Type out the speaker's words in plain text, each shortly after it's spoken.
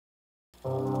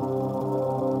Iceberg,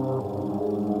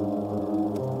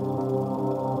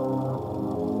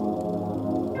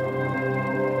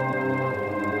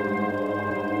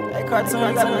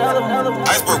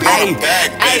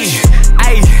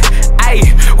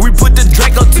 we put the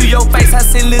Drac up to your face. I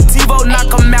send Lil Tevo,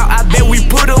 knock him out. I bet we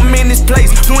put him in his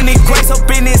place. 20 Grapes up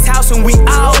in his house and we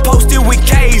all posted with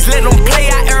K's. Let them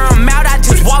play, I air them out. I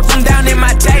just walk them down in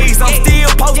my J's. I'm still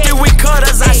posted with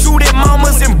cuttas. I shoot at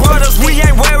mamas and brothas. We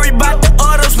ain't worried about the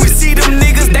others. We see them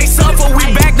niggas, they suffer. We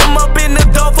back them up in the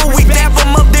duffel. We dap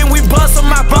them up, then we bust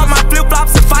them. I brought my flip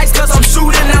flops and fights cause I'm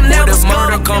shooting. I'm never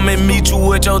scared. Come and meet you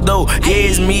with your dough. Yeah,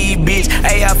 it's me, bitch.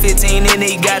 AR-15 and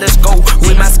they got a scope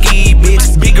with my ski,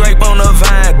 bitch. Big Grape on the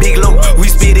vine, big low. We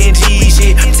spit in G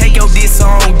shit. Take your diss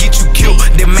song, get you killed,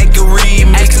 then make a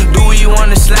remix. Ask him, do you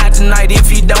wanna slide tonight? If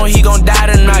he don't, he gon'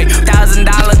 die tonight. $1,000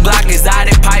 Bloc is out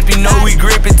that pipe, you know we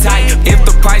grip it tight. If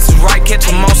the price is right, catch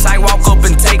him on sight, walk up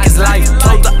and take his life.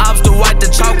 Told the ops to wipe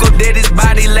the chalk up, dead his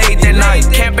body late that night.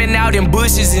 Camping out in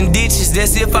bushes and ditches,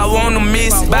 that's if I wanna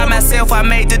miss it. By myself, I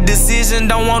made the decision,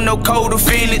 don't want no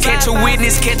co-defendant. Catch a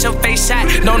witness, catch a face shot,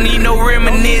 don't need no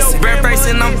reminisce. Breath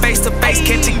racing, I'm face to face,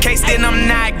 catch a case, then I'm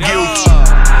not guilty.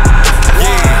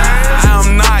 Yeah,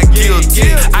 I'm not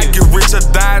guilty. I get rich or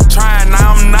die trying,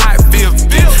 now I'm not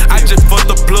 50. I just fucked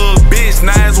the plug, bitch,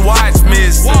 now his watch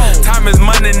missing. Time is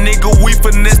money, nigga, we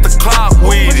finesse the clock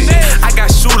with it. I got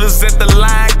shooters at the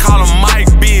line, call him Mike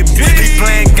Bib. He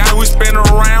playing guy, we spin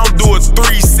around, do a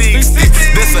 360.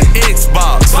 This a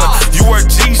Xbox, you wear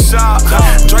G-Shock.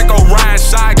 Draco ride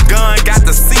shotgun, got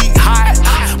the seat hot.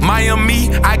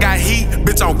 Miami, I got heat,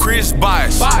 bitch, I'm Chris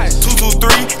Bosh.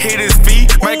 223, hit his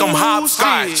feet, make him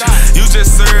hopscotch. You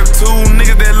just served two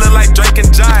niggas that look like Drac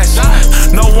and Josh.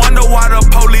 No wonder why the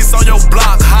police on your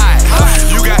block hot.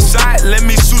 You got shot, let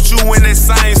me shoot you in that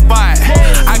same spot.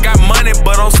 I got money,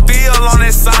 but I'm still on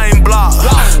that same block.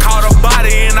 Caught a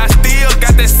body and I still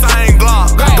got that same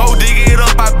Glock. Go dig it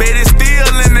up, I bet it's still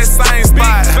in that same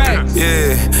spot.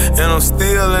 Yeah, and I'm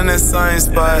still in that same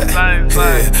spot.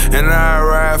 Yeah, and I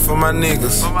ride for my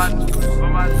niggas.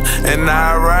 And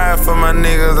I ride for my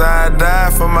niggas, I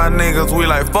die for my niggas. We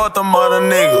like fuck them other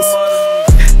niggas.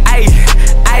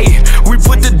 We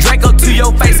put the Drac up to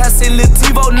your face. I send Lil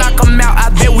Tevo, knock him out. I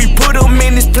bet we put him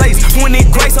in his place. 20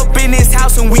 Grapes up in his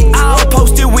house and we all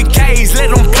posted with K's.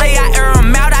 Let them play, I